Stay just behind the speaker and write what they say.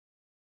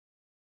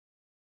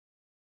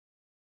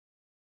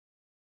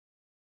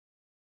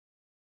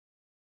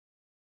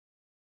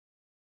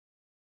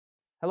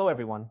Hello,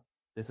 everyone.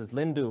 This is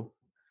Lin Du,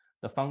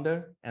 the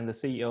founder and the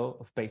CEO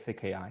of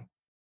BasicAI.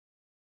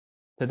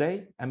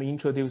 Today, I'm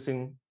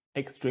introducing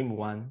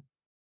Xtreme1,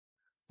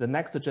 the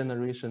next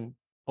generation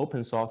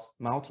open source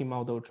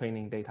multimodal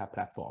training data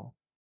platform.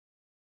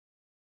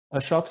 A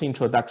short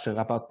introduction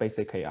about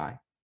BasicAI.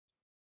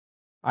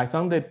 I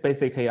founded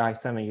BasicAI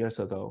 7 years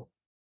ago,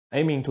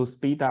 aiming to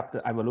speed up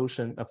the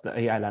evolution of the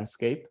AI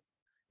landscape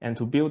and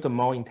to build a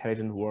more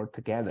intelligent world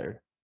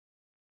together.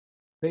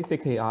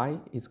 BasicAI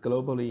is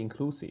globally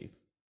inclusive.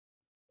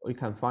 You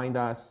can find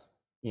us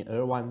in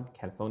Irvine,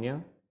 California,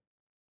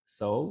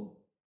 Seoul,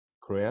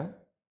 Korea,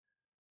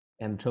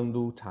 and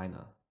Chengdu,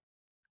 China.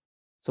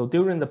 So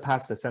during the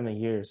past 7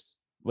 years,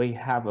 we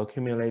have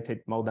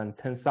accumulated more than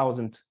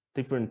 10,000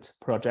 different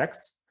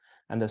projects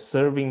and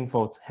serving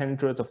for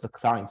hundreds of the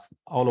clients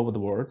all over the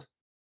world.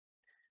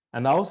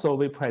 And also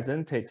we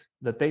presented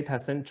the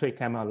data-centric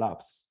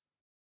MLOps,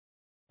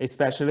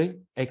 especially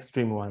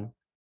Xtreme1,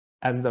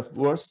 as the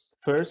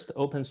first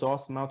open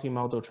source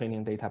multimodal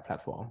training data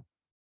platform.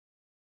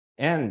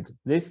 And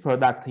this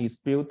product is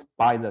built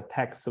by the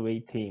Tech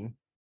Suite team,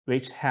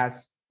 which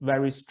has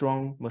very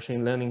strong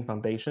machine learning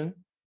foundation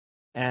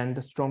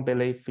and strong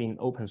belief in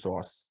open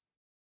source.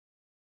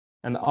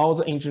 And all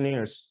the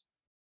engineers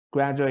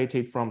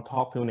graduated from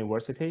top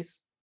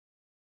universities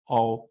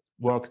or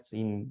worked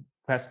in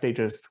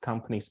prestigious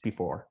companies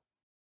before.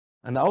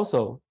 And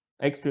also,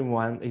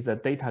 Xtreme1 is a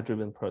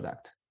data-driven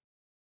product.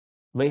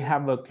 We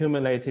have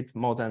accumulated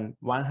more than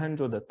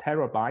 100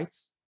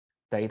 terabytes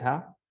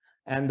data,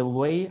 and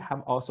we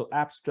have also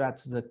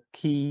abstracted the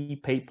key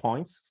pain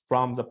points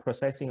from the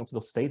processing of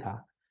those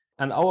data.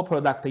 And our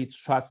product is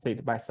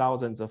trusted by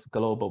thousands of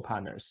global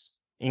partners,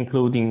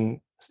 including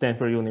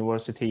Stanford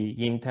University,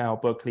 Intel,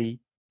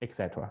 Berkeley,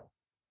 etc.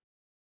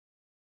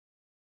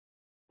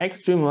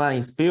 Xtreme1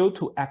 is built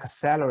to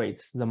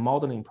accelerate the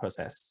modeling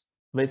process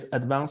with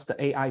advanced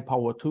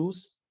AI-powered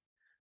tools.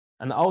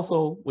 And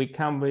also, we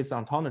come with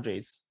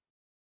ontologies,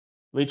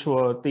 which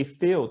were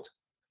distilled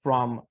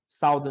from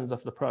thousands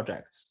of the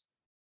projects.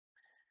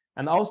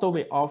 And also,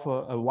 we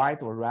offer a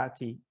wide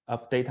variety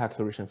of data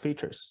curation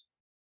features.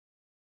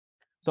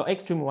 So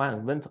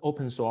Xtreme1 went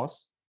open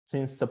source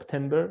since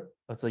September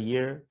of the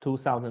year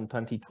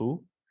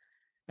 2022.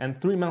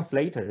 And 3 months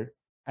later,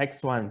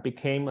 X1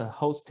 became a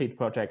hosted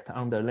project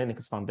under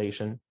Linux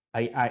Foundation,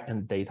 AI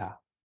and Data.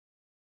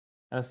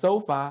 And so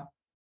far,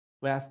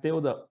 we are still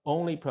the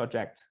only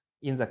project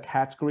in the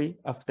category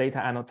of data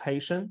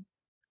annotation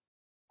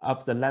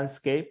of the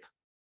landscape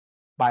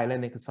by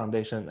Linux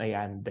Foundation,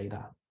 AI and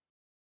Data.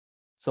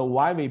 So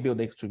why we build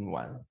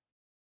Xtreme1?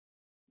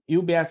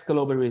 UBS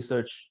Global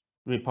Research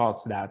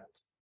reports that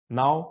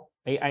now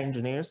AI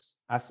engineers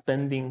are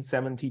spending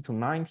 70 to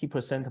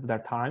 90% of their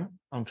time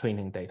on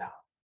training data.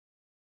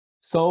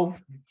 So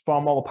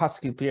from our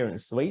past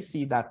experience, we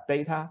see that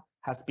data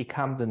has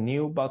become the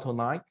new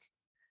bottleneck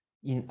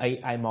in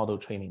AI model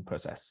training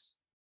process.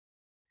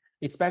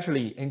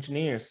 Especially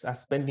engineers are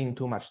spending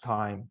too much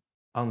time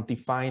on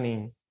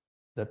defining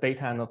the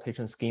data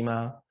annotation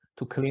schema,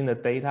 to clean the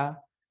data,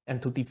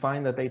 and to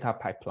define the data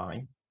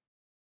pipeline.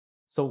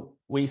 So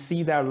we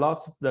see there are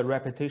lots of the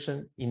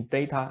repetition in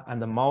data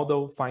and the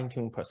model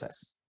fine-tune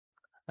process.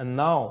 And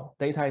now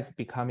data is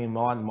becoming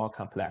more and more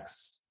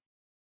complex.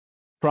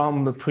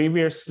 From the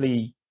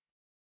previously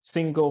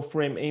single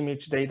frame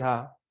image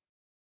data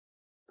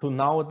to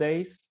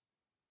nowadays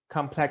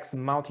complex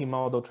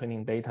multimodal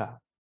training data,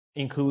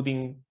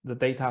 including the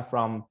data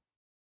from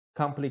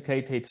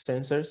complicated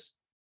sensors,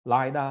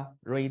 LiDAR,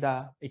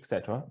 radar,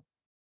 etc.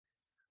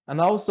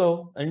 And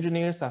also,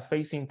 engineers are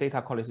facing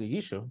data quality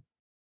issue,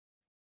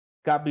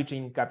 garbage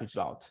in, garbage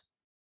out.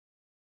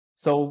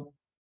 So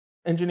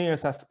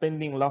engineers are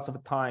spending lots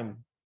of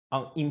time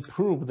on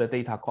improve the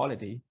data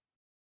quality.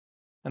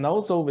 And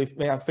also,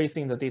 we are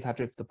facing the data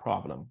drift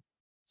problem.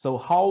 So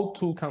how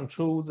to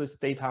control this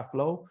data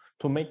flow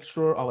to make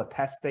sure our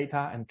test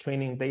data and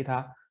training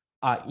data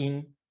are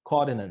in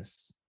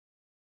coordinates.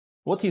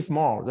 What is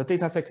more, the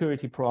data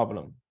security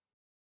problem.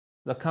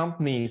 The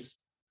companies,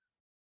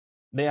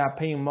 they are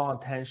paying more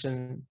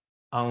attention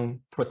on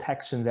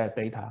protection their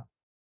data.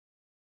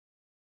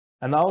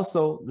 And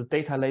also the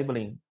data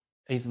labeling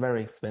is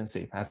very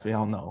expensive, as we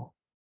all know.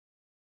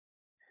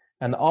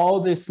 And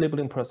all this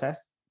labeling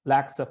process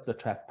lacks of the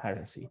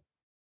transparency.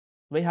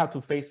 We have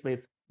to face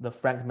with the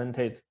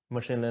fragmented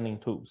machine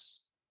learning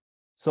tools.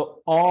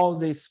 So all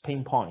these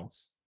pain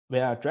points we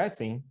are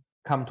addressing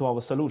come to our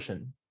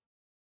solution.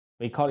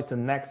 We call it the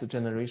next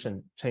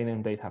generation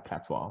training data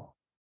platform.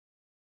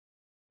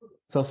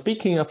 So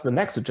speaking of the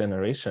next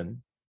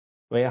generation,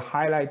 we are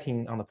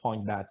highlighting on the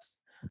point that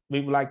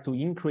we would like to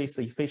increase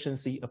the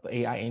efficiency of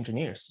AI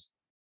engineers.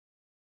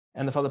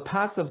 And for the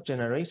past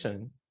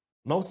generation,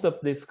 most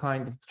of this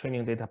kind of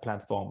training data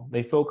platform,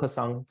 they focus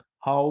on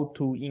how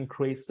to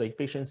increase the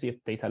efficiency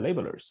of data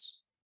labelers.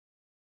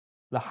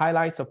 The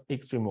highlights of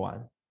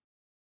Xtreme1.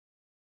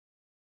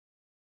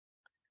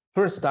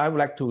 First, I would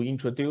like to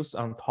introduce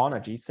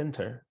Ontology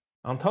Center.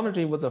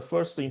 Ontology was the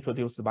first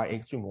introduced by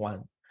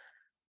Xtreme1.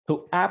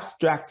 to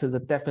abstract the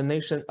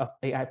definition of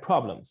AI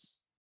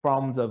problems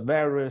from the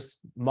various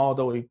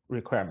model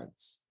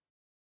requirements.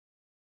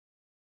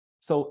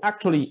 So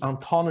actually,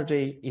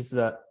 ontology is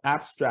the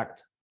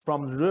abstract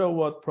from the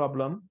real-world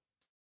problem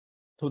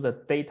to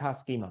the data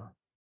schema.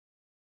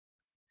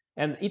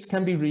 And it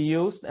can be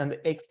reused and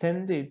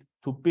extended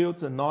to build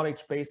the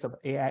knowledge base of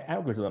AI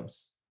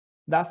algorithms,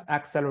 thus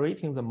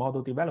accelerating the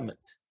model development.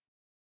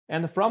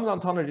 And from the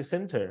ontology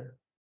center,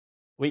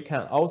 we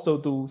can also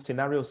do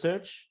scenario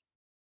search,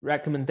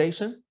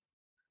 recommendation,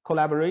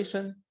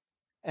 collaboration,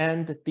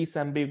 and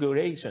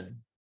disambiguation.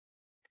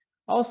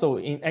 Also,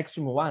 in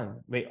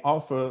Xtreme1, we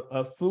offer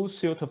a full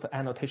suite of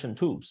annotation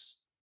tools,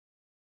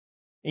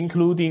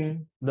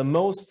 including the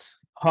most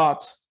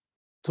hot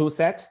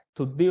toolset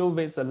to deal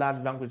with a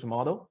large language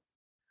model,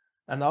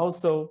 and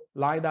also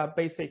LiDAR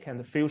basic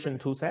and fusion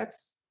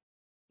toolsets,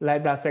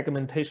 LiDAR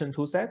segmentation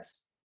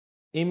toolsets,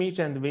 image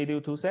and video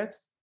toolsets,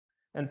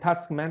 and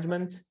task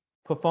management,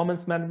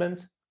 performance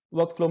management,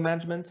 workflow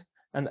management,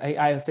 and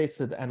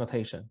AI-assisted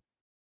annotation.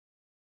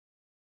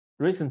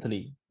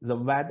 Recently, the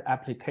web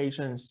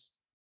applications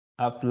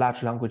of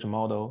large language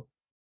model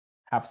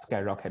have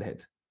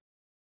skyrocketed,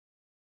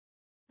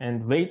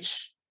 and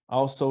which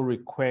also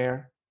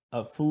require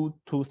a full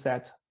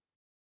toolset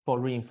for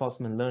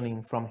reinforcement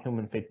learning from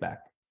human feedback.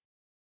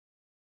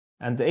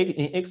 And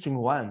in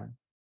Xtreme1,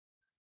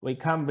 we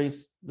come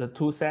with the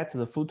toolset,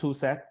 the full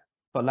toolset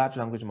for large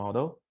language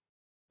model,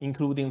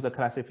 including the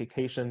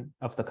classification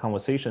of the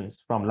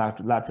conversations from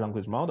large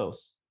language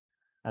models,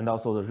 and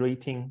also the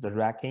rating, the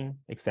ranking,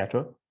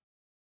 etc.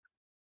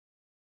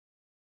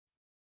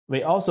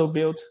 We also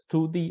built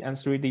 2D and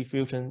 3D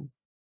fusion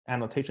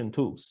annotation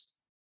tools.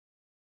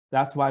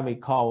 That's why we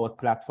call our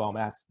platform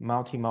as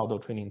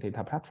multimodal training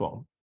data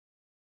platform.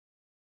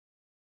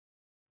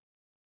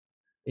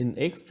 In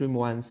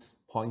Xtreme1's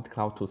point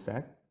cloud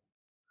toolset,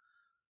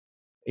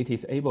 it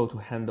is able to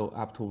handle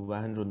up to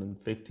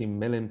 150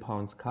 million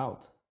points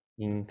cloud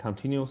in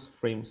continuous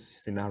frame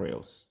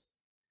scenarios.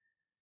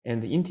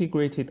 And the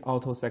integrated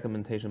auto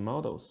segmentation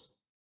models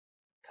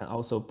can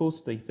also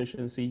boost the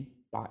efficiency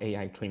by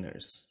AI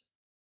trainers.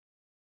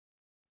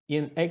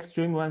 In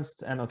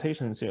Xtreme1's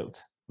annotation suite,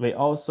 we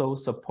also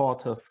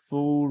support a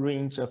full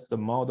range of the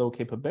model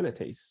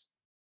capabilities,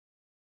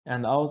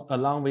 and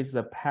along with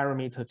the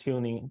parameter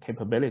tuning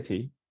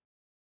capability.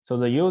 So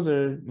the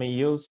user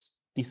may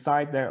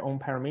decide their own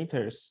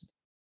parameters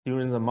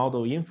during the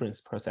model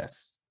inference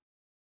process.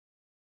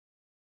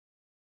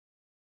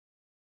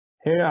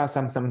 Here are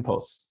some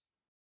samples.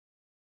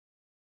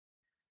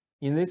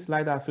 In this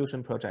LiDAR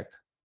fusion project,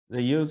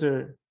 the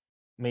user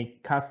may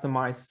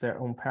customize their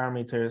own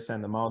parameters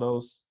and the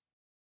models.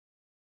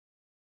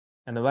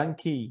 And one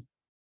key,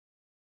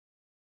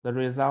 the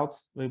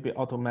results will be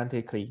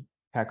automatically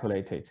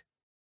calculated.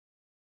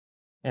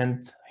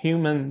 And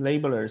human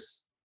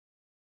labelers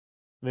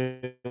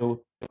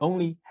will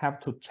only have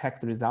to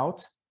check the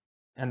result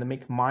and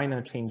make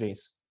minor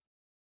changes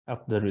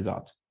of the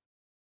result.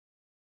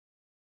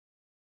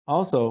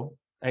 Also,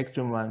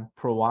 Xtreme1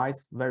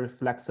 provides very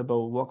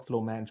flexible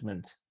workflow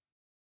management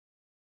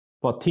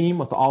for teams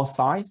of all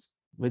sizes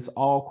with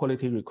all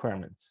quality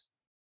requirements.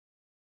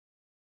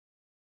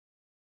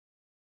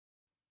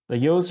 The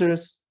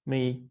users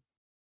may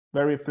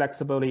very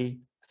flexibly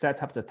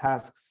set up the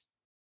tasks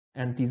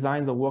and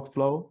design the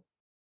workflow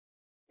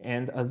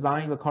and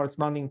assign the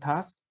corresponding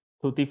task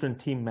to different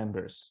team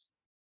members.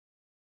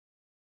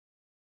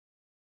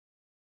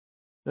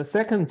 The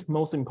second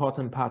most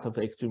important part of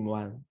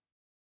Xtreme1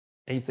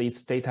 is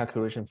its data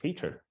curation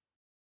feature.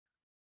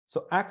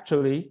 So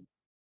actually,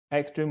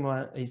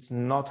 Xtreme1 is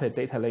not a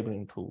data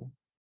labeling tool,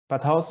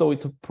 but also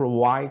it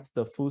provides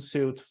the full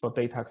suite for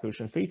data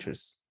curation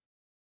features,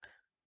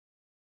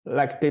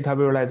 like data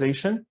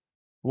visualization,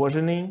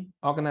 versioning,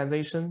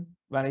 organization,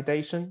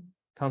 validation,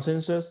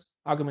 consensus,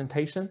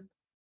 augmentation,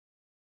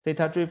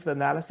 data-driven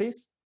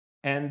analysis,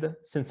 and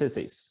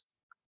synthesis.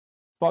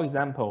 For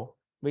example,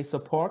 we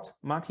support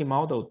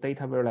multimodal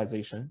data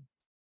visualization.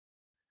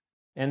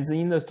 And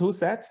in the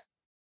toolset,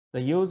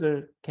 the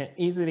user can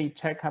easily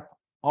check up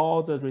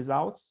all the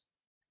results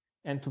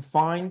and to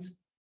find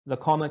the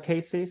corner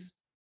cases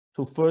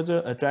to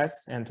further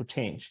address and to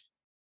change.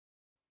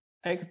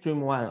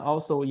 Xtreme1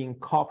 also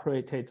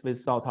incorporated with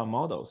sort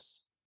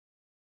models.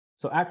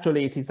 So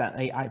actually, it is an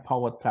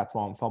AI-powered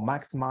platform for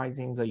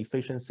maximizing the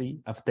efficiency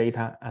of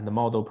data and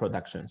model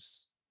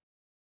productions.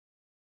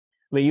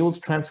 We use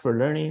transfer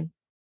learning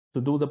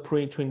to do the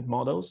pre-trained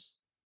models,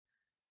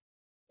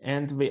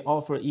 and we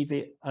offer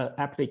easy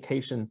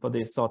application for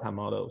these sort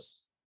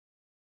models.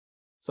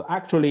 So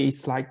actually,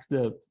 it's like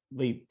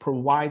we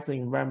provide the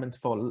environment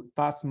for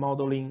fast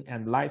modeling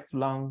and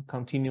lifelong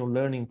continual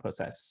learning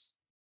process.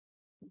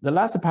 The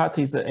last part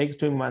is the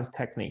Xtreme1's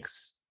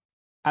techniques.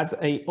 As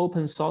an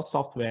open source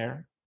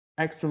software,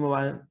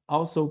 Xtreme1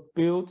 also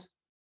built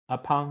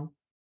upon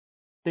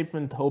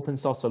different open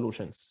source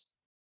solutions.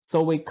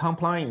 So we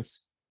comply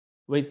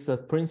with the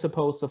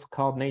principles of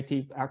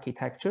cloud-native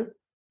architecture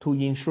to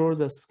ensure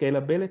the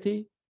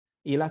scalability,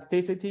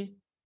 elasticity,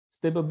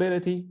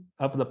 Stability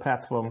of the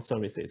platform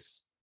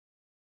services.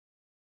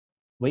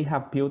 We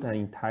have built an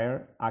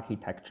entire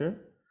architecture,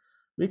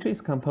 which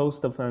is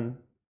composed of an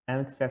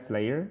access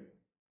layer,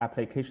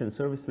 application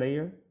service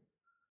layer,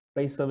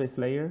 base service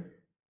layer,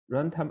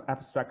 runtime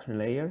abstraction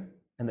layer,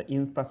 and the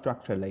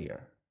infrastructure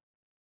layer.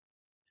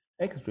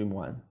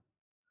 Xtreme1,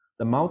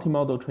 the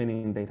multimodal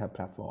training data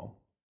platform,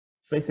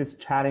 faces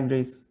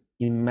challenges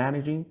in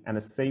managing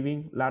and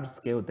saving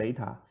large-scale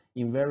data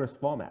in various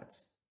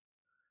formats,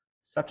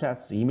 such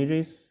as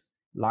images,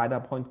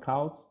 LiDAR point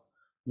clouds,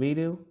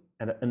 video,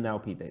 and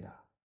NLP data.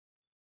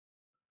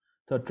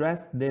 To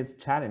address these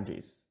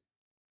challenges,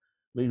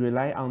 we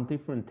rely on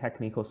different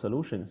technical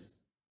solutions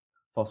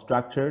for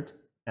structured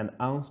and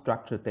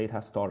unstructured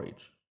data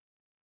storage.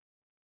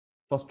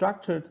 For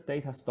structured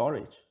data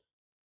storage,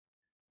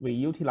 we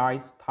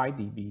utilize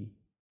TiDB,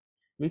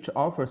 which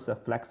offers a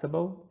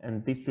flexible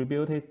and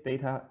distributed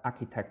data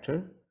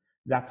architecture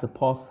that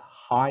supports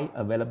high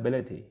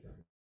availability.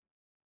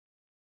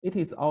 It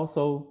is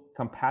also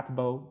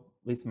compatible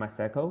with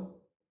MySQL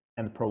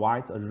and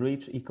provides a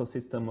rich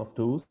ecosystem of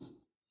tools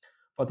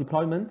for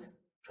deployment,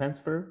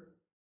 transfer,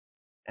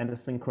 and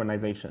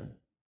synchronization.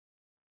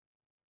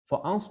 For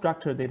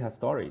unstructured data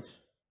storage,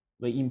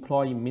 we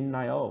employ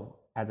MinIO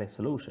as a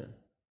solution,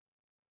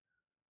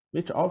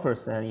 which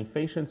offers an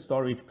efficient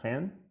storage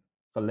plan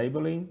for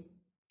labeling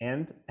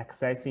and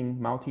accessing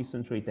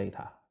multisensory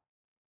data.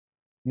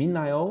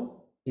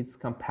 MinIO is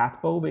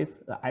compatible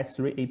with the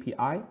S3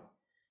 API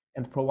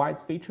and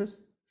provides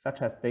features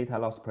such as data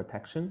loss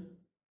protection,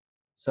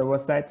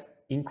 server-side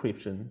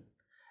encryption,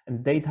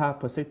 and data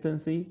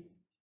persistency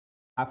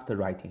after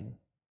writing.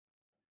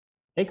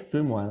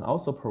 Xtreme1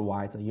 also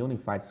provides a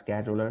unified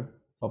scheduler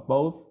for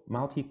both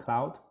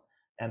multi-cloud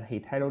and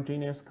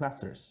heterogeneous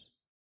clusters,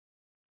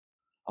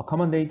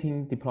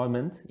 accommodating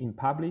deployment in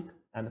public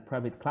and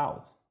private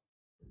clouds.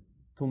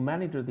 To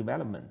manage the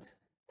development,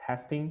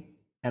 testing,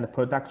 and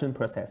production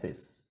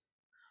processes,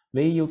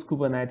 we use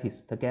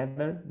Kubernetes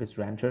together with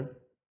Rancher,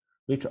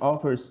 which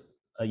offers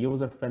a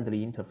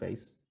user-friendly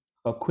interface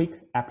for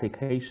quick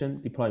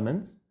application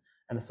deployments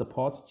and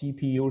supports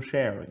GPU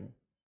sharing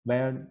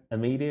via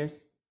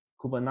NVIDIA's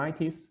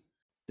Kubernetes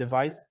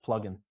device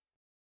plugin.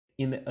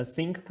 In the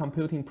async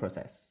computing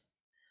process,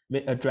 we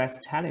address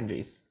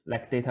challenges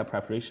like data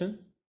preparation,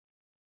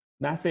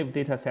 massive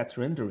dataset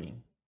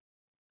rendering,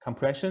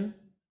 compression,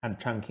 and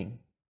chunking.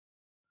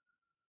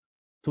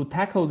 To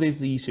tackle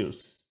these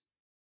issues,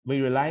 we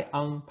rely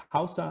on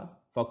Pulsar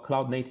for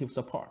cloud-native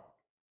support,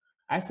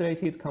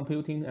 isolated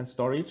computing and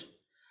storage,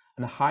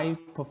 and high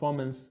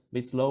performance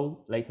with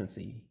low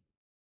latency.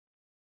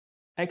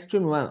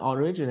 Xtreme1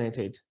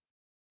 originated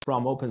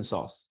from open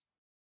source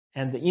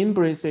and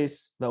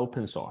embraces the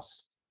open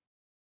source.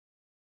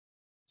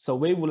 So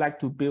we would like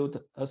to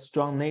build a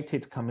strong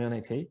native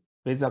community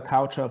with a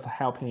culture of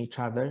helping each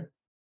other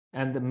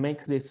and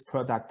make this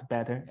product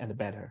better and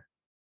better,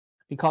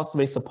 because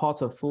we support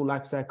the full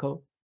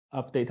lifecycle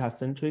of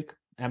data-centric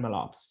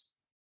MLOps.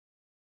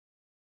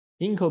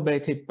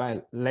 Incubated by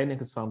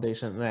Linux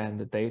Foundation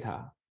and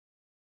Data,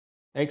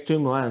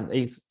 Xtreme1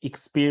 is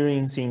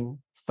experiencing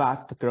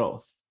fast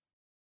growth.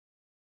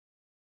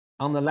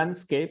 On the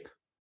landscape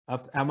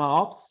of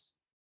MLOps,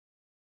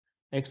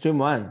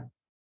 Xtreme1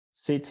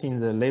 sits in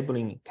the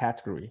labeling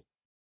category.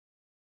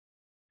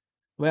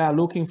 We are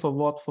looking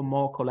forward for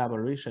more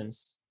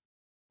collaborations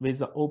with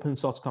the open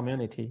source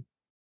community.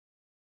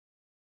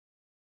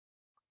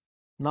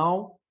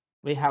 Now,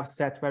 we have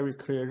set very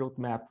clear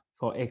roadmap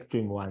for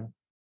Xtreme1.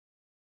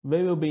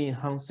 We will be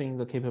enhancing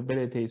the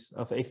capabilities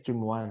of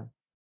Xtreme1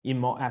 in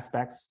more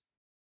aspects,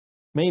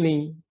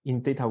 mainly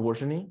in data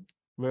versioning,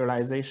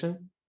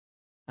 visualization,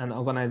 and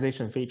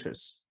organization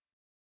features.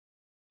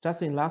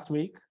 Just in last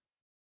week,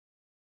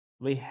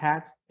 we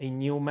had a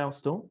new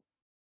milestone,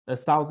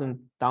 1,000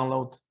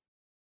 downloads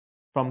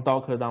from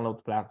Docker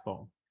download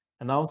platform.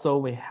 And also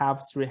we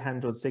have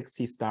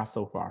 360 stars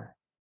so far.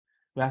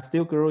 We are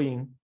still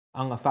growing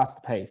on a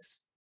fast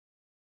pace.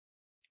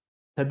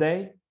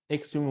 Today,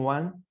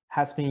 Xtreme1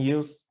 has been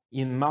used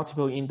in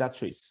multiple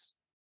industries,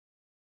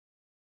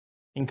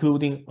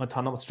 including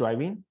autonomous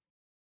driving,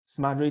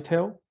 smart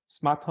retail,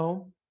 smart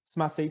home,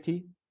 smart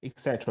city,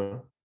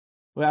 etc.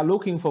 We are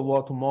looking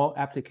forward to more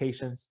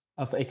applications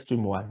of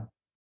Xtreme1.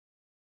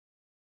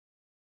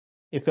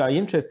 If you are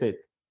interested,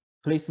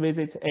 please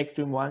visit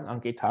Xtreme1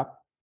 on GitHub.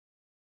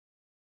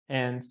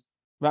 And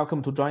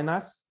welcome to join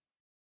us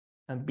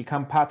and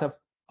become part of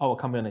our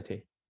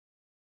community.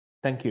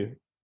 Thank you.